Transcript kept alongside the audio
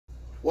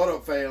What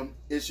up, fam?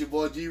 It's your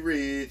boy G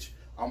Ridge.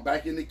 I'm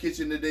back in the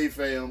kitchen today,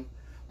 fam.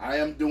 I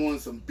am doing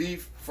some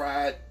beef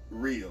fried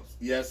ribs.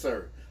 Yes,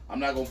 sir. I'm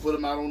not gonna put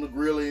them out on the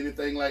grill or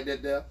anything like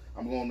that. There,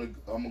 I'm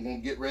gonna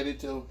get ready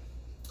to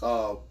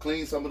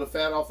clean some of the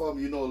fat off of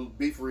them. You know,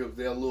 beef ribs,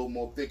 they're a little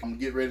more thick. I'm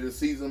gonna get ready to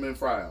season them and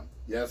fry them.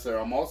 Yes, sir.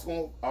 I'm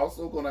also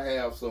gonna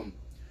have some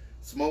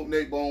smoked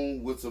neck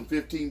bone with some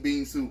 15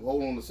 bean soup.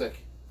 Hold on a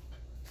second.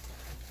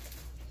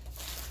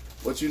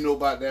 What you know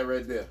about that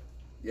right there?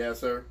 Yes,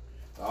 sir.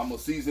 I'm gonna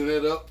season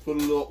it up, put a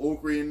little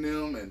okra in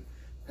them, and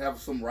have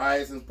some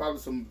rice and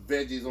probably some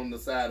veggies on the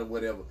side or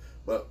whatever.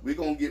 But we're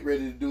gonna get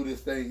ready to do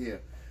this thing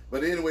here.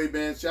 But anyway,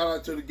 man, shout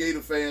out to the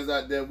Gator fans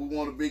out there. We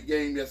won a big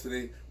game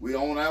yesterday. We're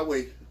on our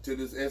way to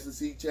this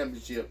SEC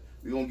championship.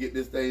 We're gonna get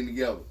this thing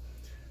together.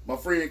 My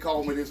friend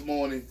called me this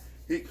morning.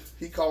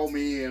 He called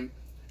me in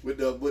with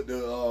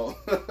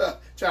the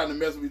trying to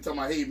mess with me, talking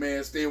about, hey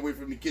man, stay away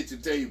from the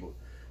kitchen table.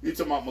 You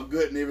talking about my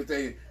gut and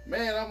everything.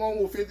 Man, I'm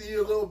almost 50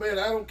 years old, man.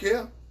 I don't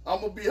care. I'm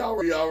gonna be all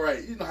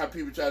right. You know how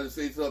people try to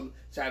say something,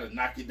 try to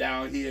knock you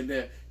down here and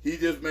there. He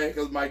just mad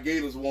because my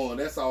Gators won.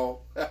 That's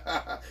all.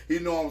 He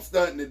know I'm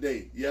stunting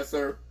today. Yes,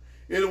 sir.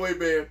 Anyway,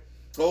 man,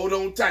 hold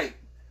on tight.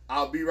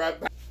 I'll be right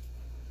back.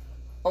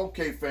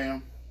 Okay,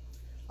 fam.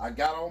 I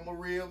got all my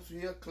ribs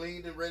here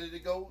cleaned and ready to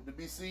go to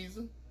be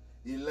seasoned.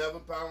 11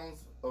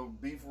 pounds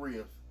of beef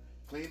ribs.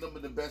 Cleaned them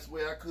in the best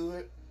way I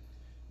could.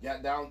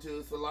 Got down to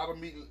it's a lot of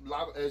meat.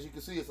 As you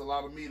can see, it's a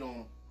lot of meat on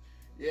them.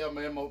 Yeah,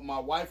 man, my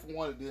wife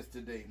wanted this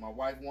today. My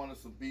wife wanted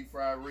some beef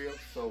fried ribs,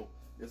 so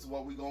this is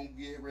what we're going to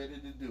get ready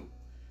to do.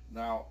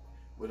 Now,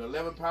 with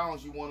 11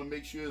 pounds, you want to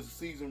make sure it's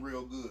seasoned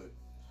real good.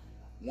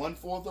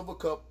 1/4 of a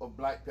cup of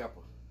black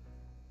pepper.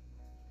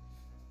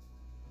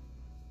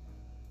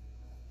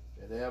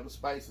 They have the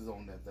spices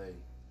on that thing.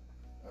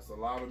 That's a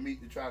lot of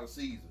meat to try to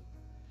season.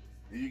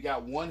 Then you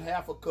got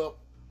 1/2 a cup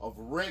of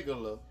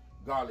regular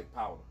garlic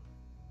powder.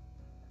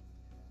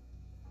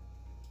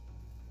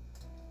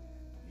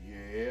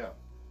 Yeah.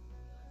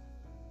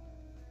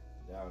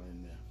 Down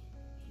in there.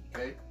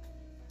 Okay.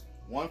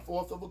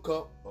 1/4 of a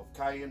cup of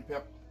cayenne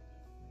pepper.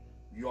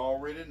 You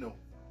already know.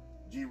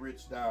 G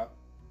Rich style.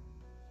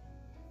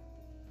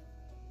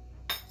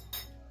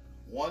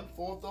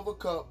 1/4 of a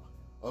cup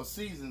of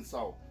seasoned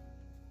salt.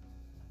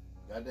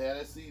 Got to have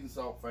that seasoned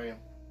salt, fam.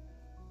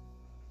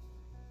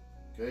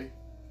 Okay.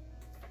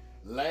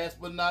 Last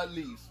but not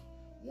least,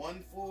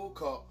 1 full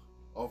cup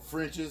of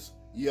French's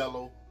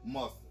yellow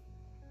mustard.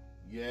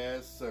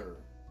 Yes, sir.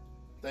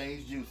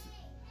 Things juicy.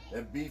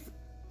 That beef.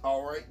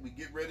 All right, we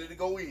get ready to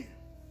go in.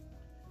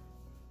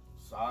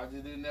 Massage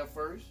it in there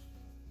first.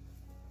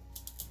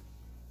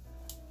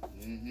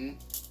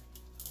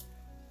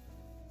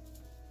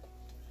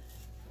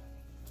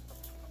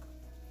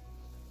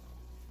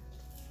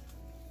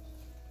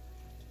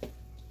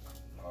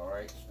 All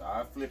right,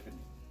 start flipping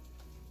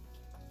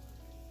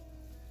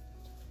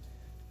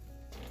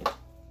it.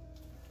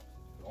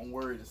 Don't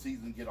worry, the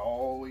season get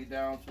all the way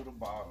down to the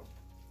bottom.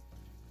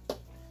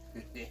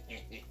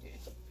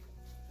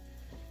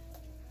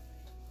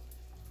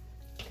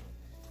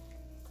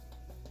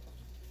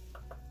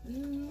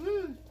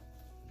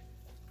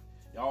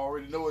 Y'all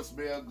already know it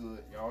smells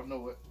good. Y'all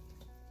know it.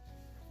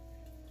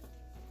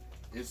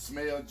 It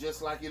smells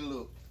just like it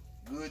look.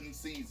 Good and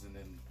seasoned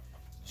and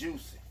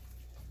juicy.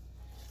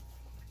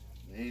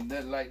 Ain't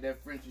nothing like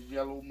that French's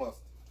yellow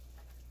mustard.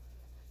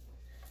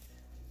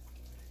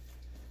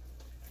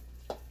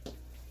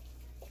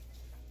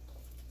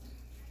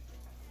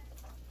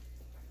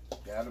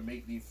 Gotta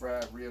make these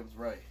fried ribs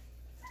right.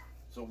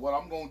 So what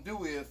I'm gonna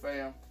do is,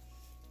 fam,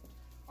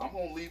 I'm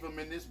gonna leave them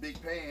in this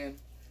big pan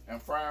and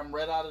fry them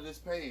right out of this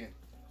pan.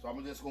 So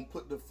I'm just gonna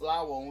put the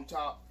flour on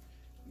top,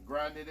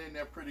 grind it in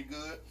there pretty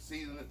good,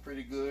 season it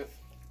pretty good.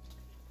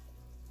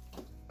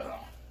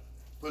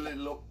 Put a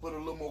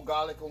little more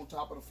garlic on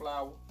top of the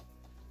flour,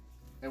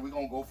 and we're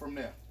gonna go from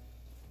there.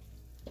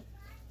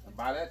 And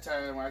by that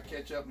time, when I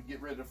catch up and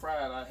get ready to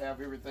fry it, I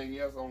have everything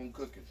else on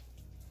cooking.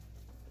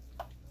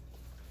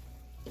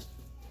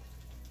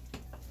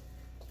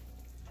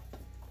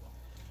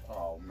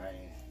 Oh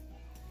man.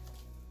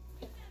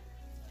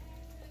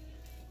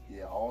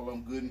 Yeah, all of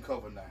them good and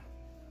covered now.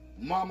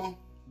 Mama,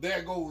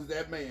 there goes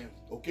that man.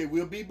 Okay,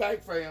 we'll be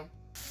back, fam.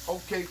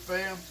 Okay,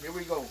 fam, here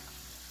we go.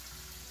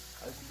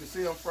 As you can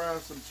see, I'm frying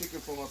some chicken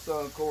for my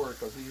son Corey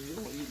because he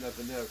don't eat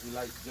nothing else. He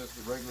likes just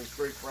the regular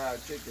straight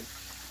fried chicken,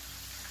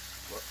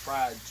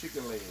 fried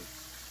chicken legs.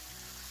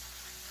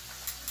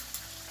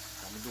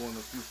 I'm doing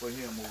a few for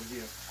him over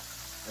here.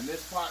 And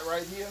this pot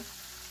right here,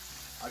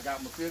 I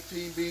got my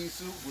 15 bean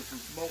soup with some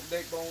smoked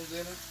neck bones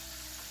in it,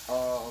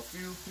 a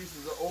few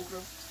pieces of okra,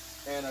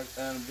 and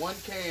 1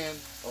 can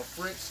of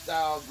French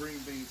style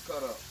green beans cut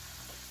up.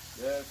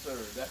 Yes, sir.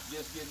 That's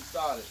just getting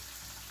started.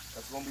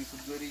 That's gonna be some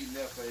good eating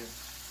there, baby.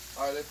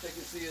 All right, let's take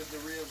and see if the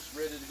ribs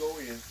ready to go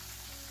in.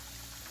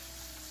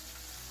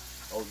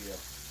 Oh yeah.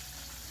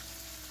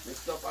 This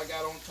stuff I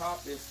got on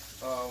top is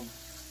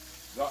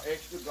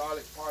extra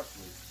garlic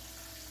parsley.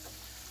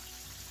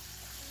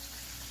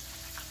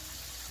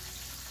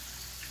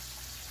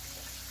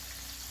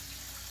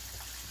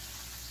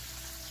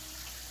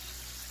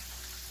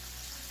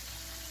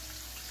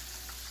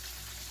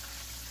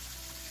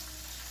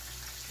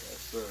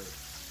 sir.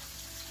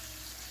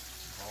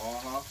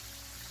 Uh-huh.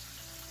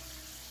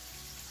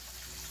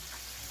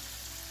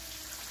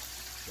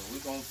 So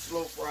we're going to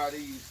slow fry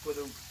these.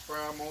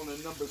 Fry them on to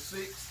number 6.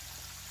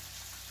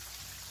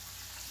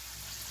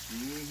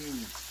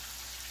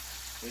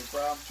 They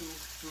fry them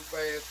too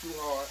fast, too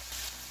hard.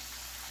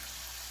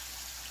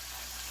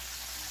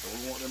 So we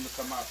want them to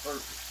come out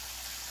perfect.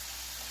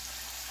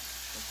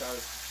 And try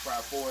to fry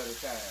 4 at a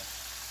time.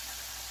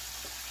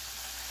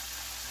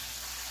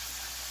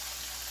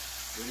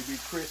 It'll be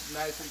crisp,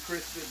 nice and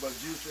crispy, but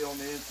juicy on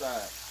the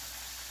inside.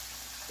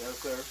 Yes,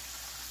 sir.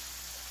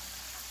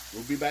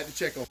 We'll be back to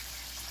check on.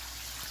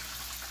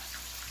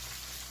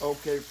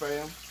 Okay,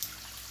 fam.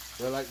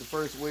 Well, like the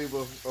first wave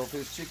of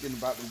his chicken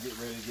about to get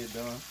ready to get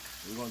done.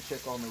 We're going to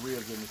check on the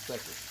ribs in a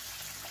second.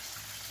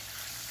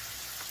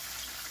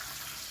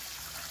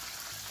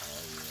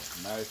 Oh,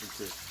 yeah. Nice and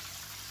crispy.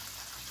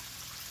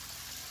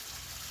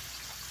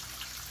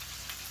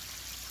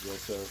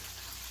 Yes, sir.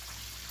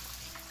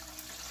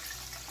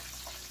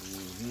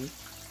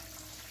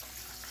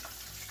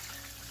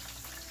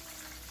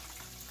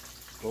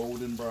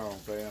 Golden brown,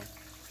 fam.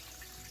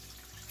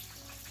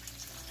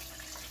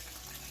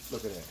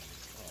 Look at that.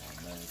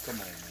 Oh, man. Come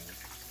on, man.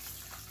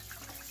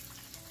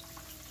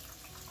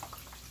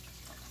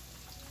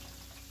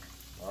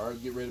 All right,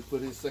 get ready to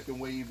put his second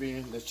wave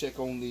in. Let's check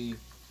on the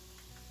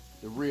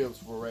ribs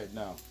for right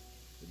now.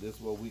 This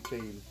is what we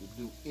came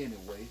to do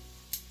anyway.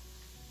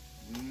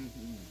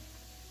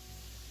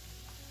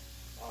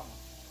 Oh.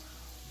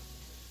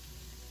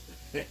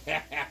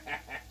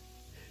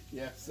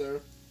 Yes,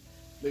 sir.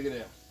 Look at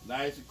that.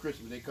 Nice and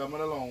crispy. They coming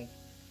along.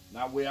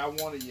 Not where I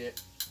want it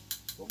yet,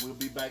 but we'll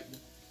be back to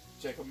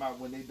check them out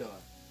when they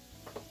done.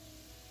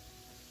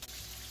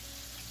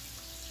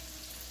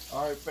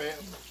 All right,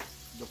 fam.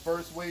 The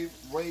first wave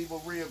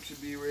of ribs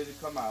should be ready to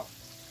come out.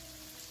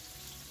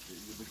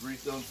 The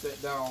grease done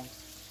set down.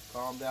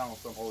 Calm down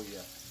some. Oh,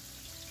 yeah.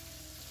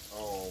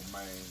 Oh,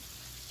 man.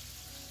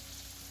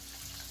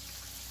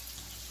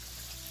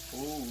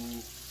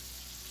 Ooh.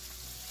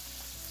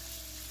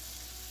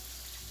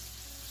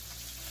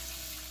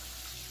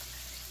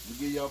 We'll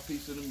give y'all a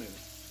piece in a minute.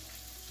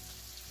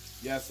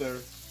 Yes,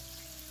 sir.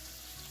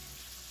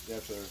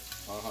 Yes, sir.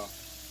 Uh-huh.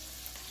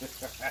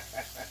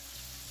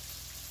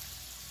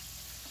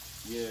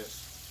 Yes.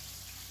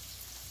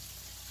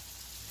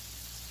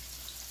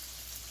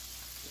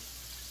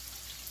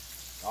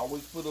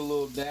 Always put a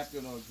little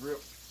napkin or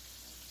drip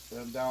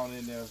down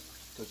in there,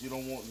 because you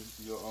don't want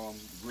your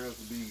grill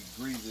to be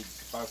greasy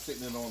by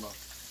sitting it on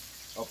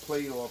a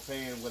plate or a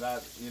pan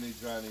without any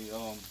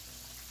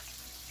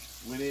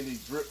with any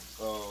drip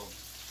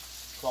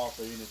cloth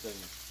or anything.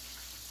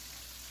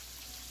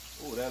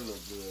 Oh, that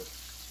looks good.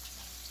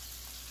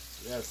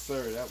 Yes,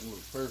 sir. That one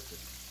looks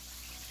perfect.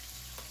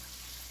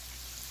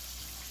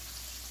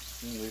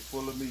 They're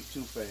full of meat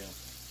too, fam.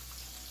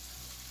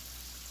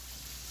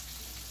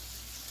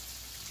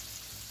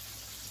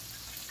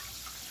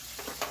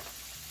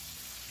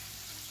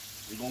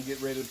 We're going to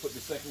get ready to put the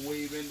second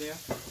wave in there.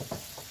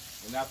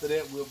 And after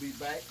that, we'll be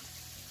back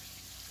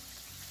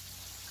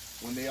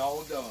when they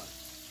all done.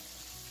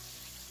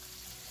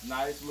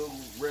 Nice little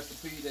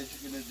recipe that you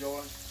can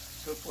enjoy.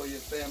 Cook for your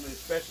family,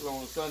 especially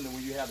on a Sunday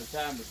when you have the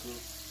time to cook.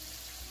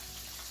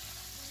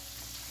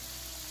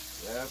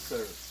 Yes,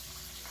 sir.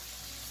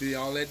 See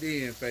y'all at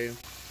the end, fam.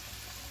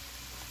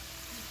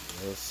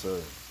 Yes, sir.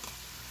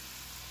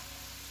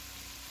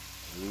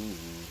 Ooh.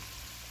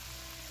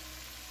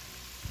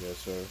 Yes,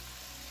 sir.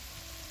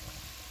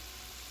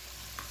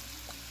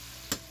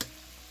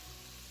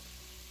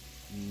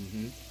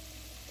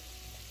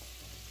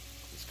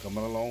 It's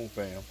coming along,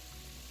 fam.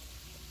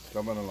 It's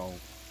coming along.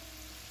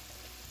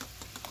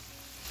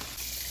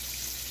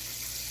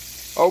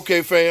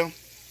 Okay, fam.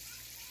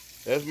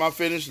 That's my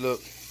finished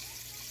look.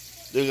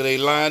 Look at they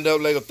lined up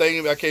like a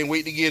thing. I can't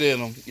wait to get in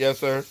them. Yes,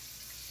 sir.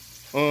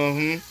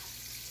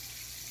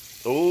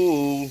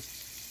 Ooh.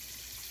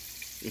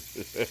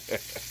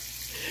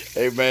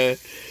 Hey, man.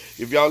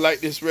 If y'all like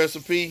this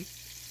recipe,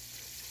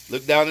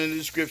 look down in the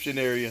description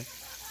area.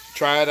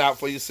 Try it out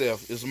for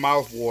yourself. It's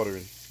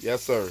mouth-watering.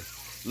 Yes, sir.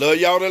 Love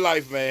y'all to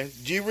life, man.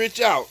 G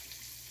Rich out.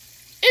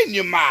 In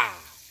your mouth.